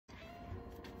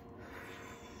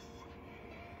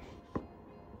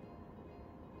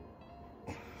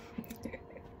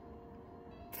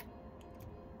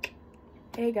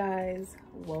Hey guys,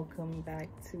 welcome back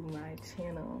to my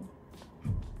channel.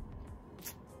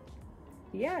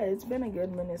 Yeah, it's been a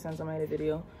good minute since I made a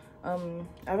video.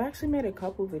 I've actually made a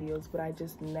couple videos, but I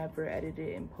just never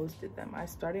edited and posted them. I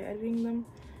started editing them.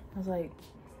 I was like,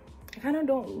 I kind of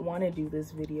don't want to do this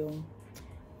video.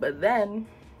 But then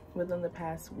within the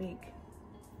past week,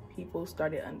 people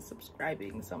started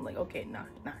unsubscribing. So I'm like, okay, nah.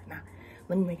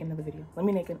 Let me make another video. Let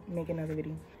me make another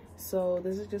video. So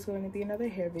this is just going to be another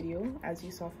hair video, as you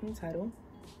saw from the title.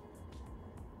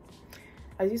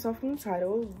 As you saw from the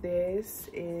title, this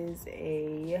is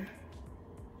a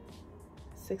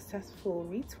successful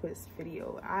retwist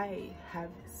video. I have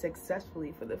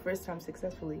successfully, for the first time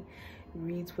successfully,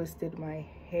 retwisted my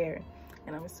hair.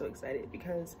 And I'm so excited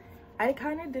because I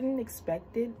kind of didn't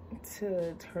expect it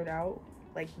to turn out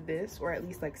like this, or at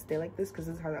least like stay like this, because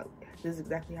this is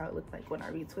exactly how it looked like when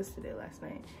I retwisted it last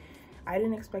night. I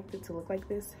didn't expect it to look like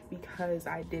this because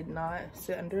I did not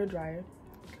sit under a dryer,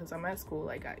 because I'm at school.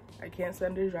 Like I can't sit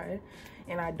under a dryer,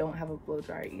 and I don't have a blow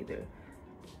dryer either.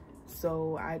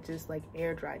 So I just like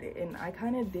air dried it, and I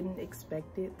kind of didn't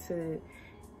expect it to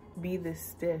be this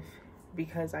stiff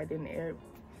because I didn't air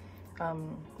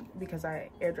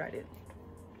dried it.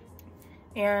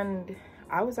 And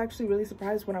I was actually really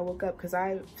surprised when I woke up, because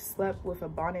I slept with a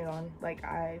bonnet on. Like,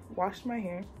 I washed my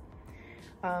hair,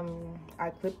 I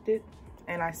clipped it,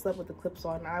 and I slept with the clips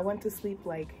on. I went to sleep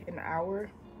like an hour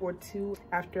or two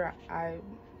after I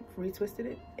retwisted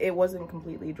it. It wasn't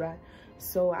completely dry,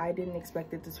 so I didn't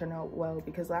expect it to turn out well,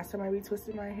 because last time I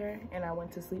retwisted my hair and I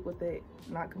went to sleep with it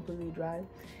not completely dry,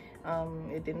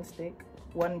 it didn't stick.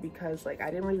 One, because like I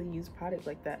didn't really use product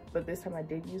like that, but this time I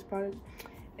did use product,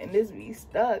 and this be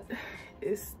stuck.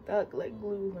 It's stuck like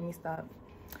glue. Let me stop.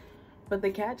 But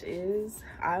the catch is,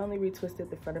 I only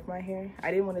retwisted the front of my hair. I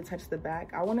didn't want to touch the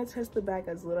back. I want to touch the back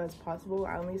as little as possible.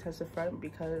 I only touched the front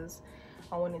because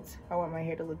I want my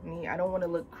hair to look neat. I don't want to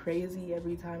look crazy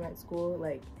every time at school.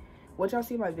 Like, what y'all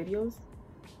see in my videos,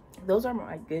 those are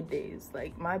my good days.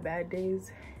 Like, my bad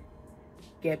days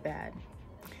get bad.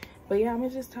 But yeah, I'm gonna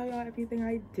just tell y'all everything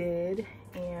I did,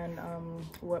 and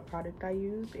what product I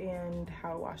used, and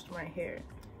how I washed my hair.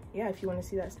 Yeah, if you want to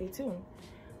see that, stay tuned.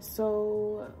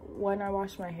 So when I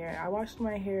washed my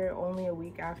hair only a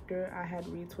week after I had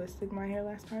retwisted my hair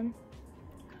last time.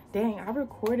 Dang, I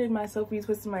recorded myself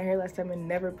retwisting my hair last time and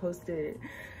never posted it.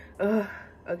 Ugh,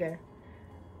 okay.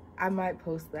 I might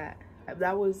post that.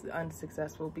 That was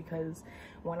unsuccessful, because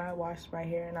when I washed my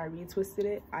hair and I retwisted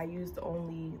it, I used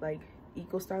only like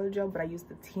Eco Styler gel, but I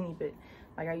used a teeny bit.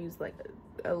 Like, I used like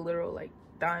a literal like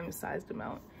dime sized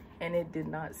amount, and it did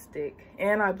not stick.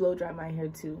 And I blow dried my hair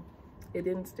too. It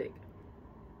didn't stick.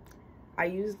 I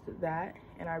used that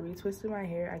and I retwisted my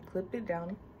hair. I clipped it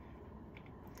down,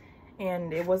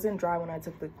 and it wasn't dry when I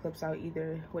took the clips out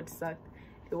either, which sucked.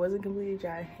 It wasn't completely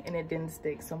dry, and it didn't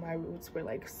stick, so my roots were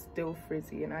like still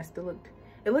frizzy, and it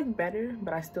looked better,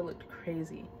 but I still looked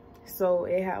crazy. So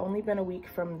it had only been a week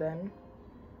from then,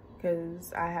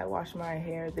 because I had washed my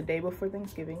hair the day before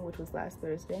Thanksgiving, which was last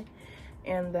Thursday,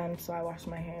 and then so I washed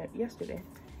my hair yesterday.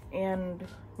 And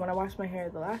when I washed my hair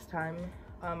the last time,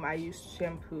 I used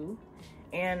shampoo,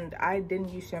 and I didn't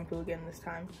use shampoo again this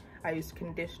time. I used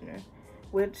conditioner,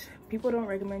 which people don't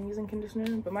recommend using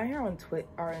conditioner, but my hair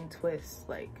are in twists.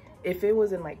 Like, if it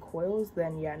was in like coils,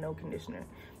 then yeah, no conditioner,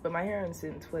 but my hair is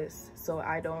in twists, so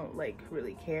I don't like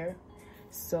really care.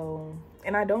 So,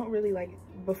 and I don't really like,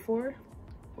 before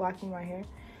washing my hair,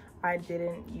 I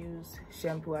didn't use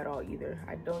shampoo at all either.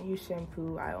 I don't use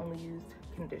shampoo. I only used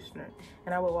conditioner,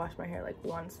 and I would wash my hair like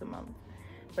once a month.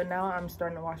 But now I'm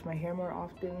starting to wash my hair more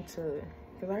often,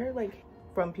 because I heard like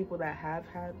from people that have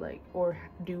had like, or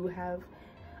do have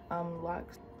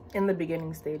locks in the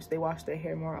beginning stage, they wash their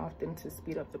hair more often to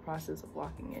speed up the process of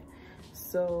locking it.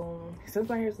 So since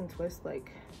my hair's in twists,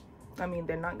 like, I mean,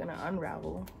 they're not gonna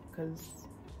unravel because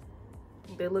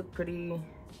they look pretty.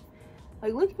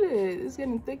 Like, look at it, it's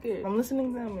getting thicker. I'm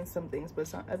listening to them in some things, but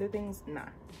some other things, nah.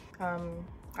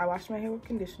 I washed my hair with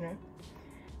conditioner,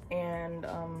 and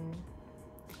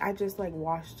I just like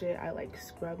washed it. I like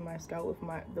scrubbed my scalp with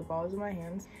the balls of my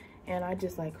hands, and I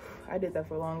just like, I did that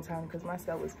for a long time because my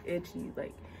scalp was itchy.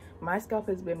 Like, my scalp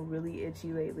has been really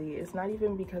itchy lately. It's not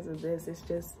even because of this, it's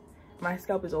just my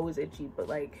scalp is always itchy, but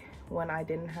like when I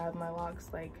didn't have my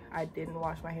locks, like, I didn't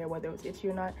wash my hair whether it was itchy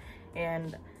or not,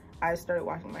 and I started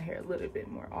washing my hair a little bit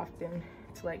more often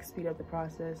to like speed up the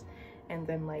process. And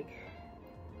then like,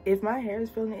 if my hair is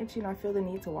feeling itchy and I feel the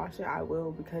need to wash it, I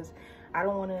will, because I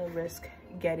don't want to risk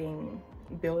getting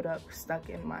buildup stuck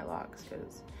in my locks,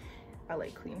 because I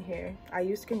like clean hair. I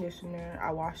used conditioner,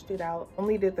 I washed it out,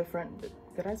 only did the front.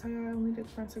 Did I tell you I only did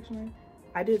the front section right?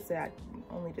 I did say I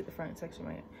only did the front section of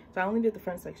my hair. So I only did the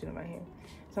front section of my hair.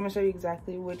 So I'm gonna show you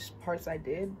exactly which parts I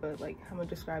did, but like I'm gonna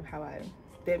describe how I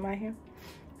did my hair.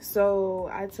 So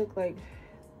I took like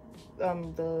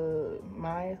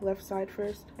my left side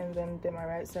first and then did my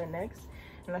right side next.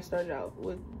 And I started out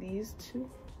with these two.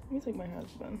 Let me take my hair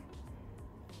bun.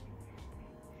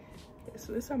 Okay,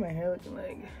 so this is how my hair looking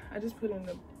like. I just put in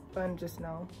a bun just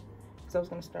now because I was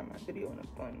gonna start my video in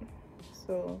a bun.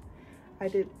 So I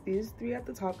did these three at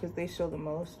the top because they show the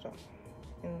most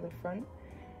in the front,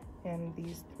 and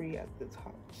these three at the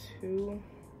top too.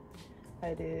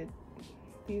 I did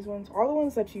these ones, all the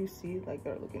ones that you see like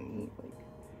they're looking neat, like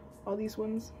all these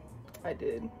ones I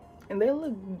did, and they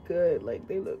look good. Like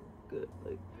they look good,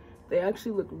 like they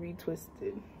actually look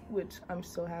retwisted, which I'm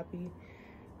so happy,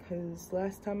 because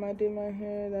last time I did my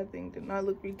hair that thing did not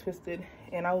look retwisted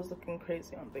and I was looking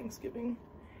crazy on Thanksgiving,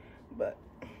 but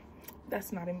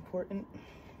that's not important.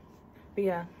 But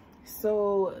yeah,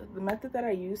 so the method that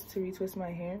I used to retwist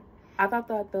my hair, I thought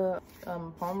that the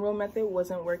palm roll method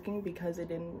wasn't working because it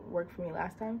didn't work for me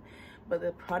last time, but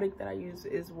the product that I used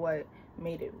is what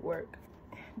made it work.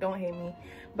 Don't hate me,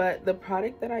 but the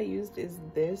product that I used is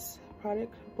this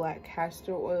product, Black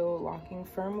Castor Oil Locking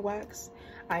Firm Wax.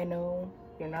 I know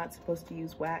you're not supposed to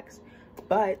use wax,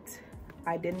 but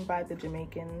I didn't buy the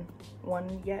Jamaican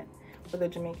one yet, or the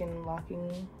Jamaican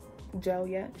locking gel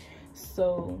yet,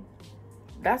 so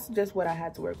that's just what I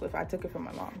had to work with. I took it from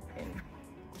my mom, and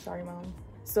sorry mom.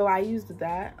 So I used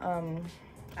that. I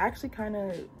actually kind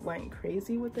of went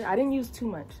crazy with it. I didn't use too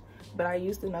much, but I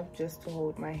used enough just to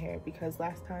hold my hair, because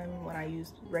last time when I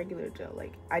used regular gel,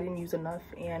 like I didn't use enough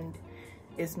and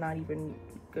it's not even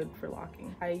good for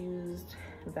locking. I used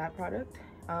that product.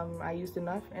 I used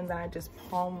enough, and then I just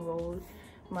palm rolled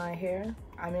my hair.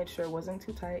 I made sure it wasn't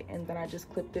too tight, and then I just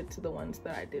clipped it to the ones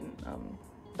that I didn't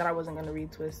that I wasn't gonna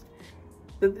retwist.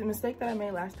 The mistake that I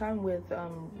made last time with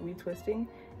retwisting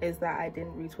is that I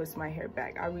didn't retwist my hair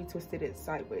back. I retwisted it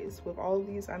sideways. With all of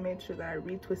these, I made sure that I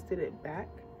retwisted it back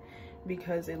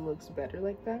because it looks better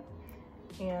like that.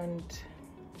 And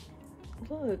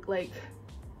look, like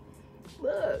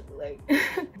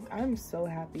I'm so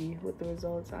happy with the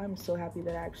results. I'm so happy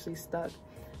that it actually stuck.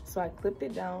 So I clipped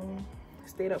it down,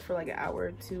 stayed up for like an hour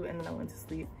or two, and then I went to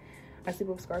sleep. I sleep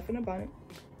with a scarf and a bonnet,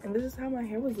 and this is how my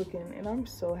hair was looking, and I'm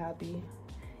so happy.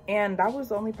 And that was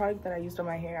the only product that I used on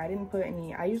my hair. I didn't put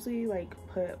any. I usually like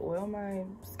put oil on my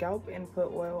scalp and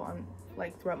put oil on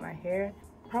like throughout my hair,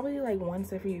 probably like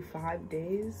once every 5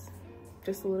 days,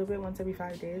 just a little bit, once every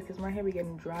 5 days, because my hair be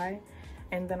getting dry.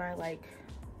 And then I like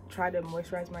try to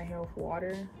moisturize my hair with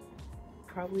water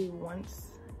probably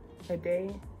once a day.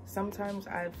 Sometimes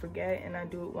I forget and I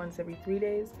do it once every 3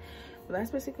 days, but that's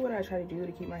basically what I try to do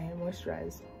to keep my hair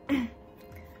moisturized.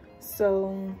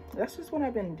 So that's just what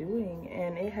I've been doing,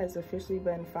 and it has officially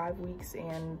been 5 weeks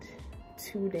and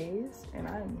 2 days, and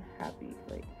I'm happy.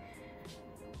 Like,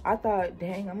 I thought,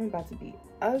 dang, I'm about to be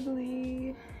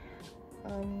ugly,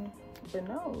 but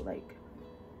no, like,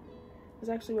 it's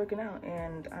actually working out,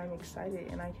 and I'm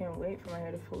excited, and I can't wait for my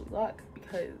hair to fully lock,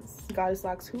 because Goddess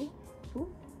Locks who?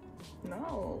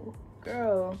 No,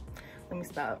 girl, let me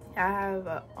stop. I have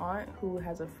an aunt who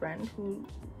has a friend who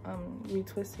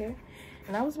retwists hair,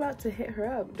 and I was about to hit her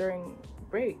up during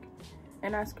break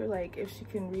and ask her like if she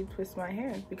can retwist my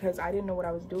hair, because I didn't know what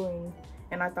I was doing,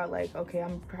 and I thought like, okay,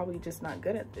 I'm probably just not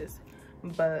good at this.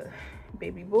 But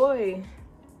baby boy,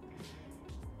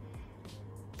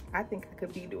 I think I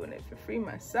could be doing it for free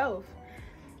myself.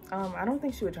 I don't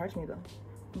think she would charge me though,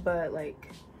 but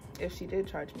like if she did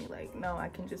charge me, like, no, I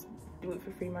can just do it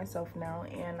for free myself now,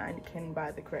 and I can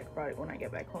buy the correct product when I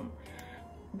get back home.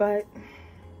 But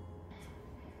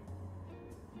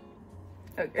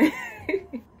okay.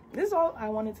 This is all I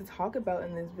wanted to talk about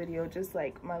in this video, just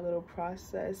like my little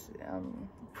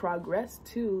progress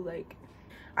too. Like,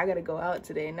 I gotta go out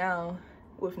today now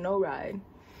with no ride.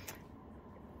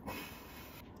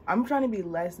 I'm trying to be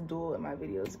less dual in my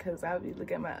videos, because I'll be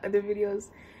looking at my other videos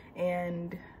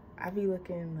and I be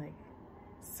looking like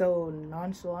so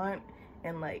nonchalant,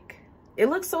 and like it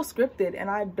looks so scripted, and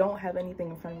I don't have anything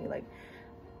in front of me. Like,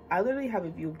 I literally have a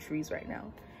view of trees right now,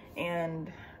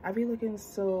 and I be looking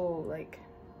so like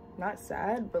not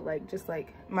sad, but like just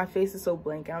like my face is so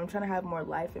blank, and I'm trying to have more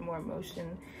life and more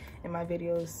emotion in my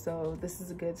videos. So this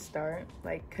is a good start,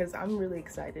 like, because I'm really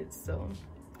excited. So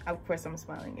of course I'm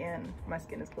smiling, and my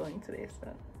skin is glowing today.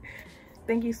 So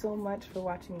thank you so much for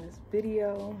watching this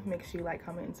video. Make sure you like,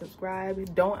 comment, and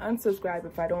subscribe. Don't unsubscribe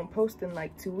if I don't post in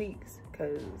like 2 weeks,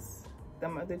 because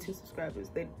them other 2 subscribers,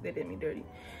 they did me dirty.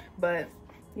 But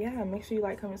yeah, make sure you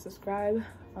like, comment, subscribe,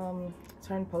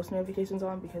 turn post notifications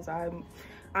on, because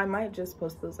I might just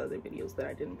post those other videos that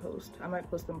I didn't post. I might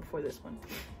post them before this one.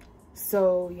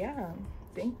 So yeah,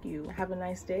 thank you. Have a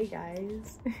nice day,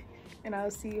 guys. And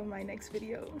I'll see you in my next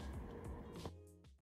video.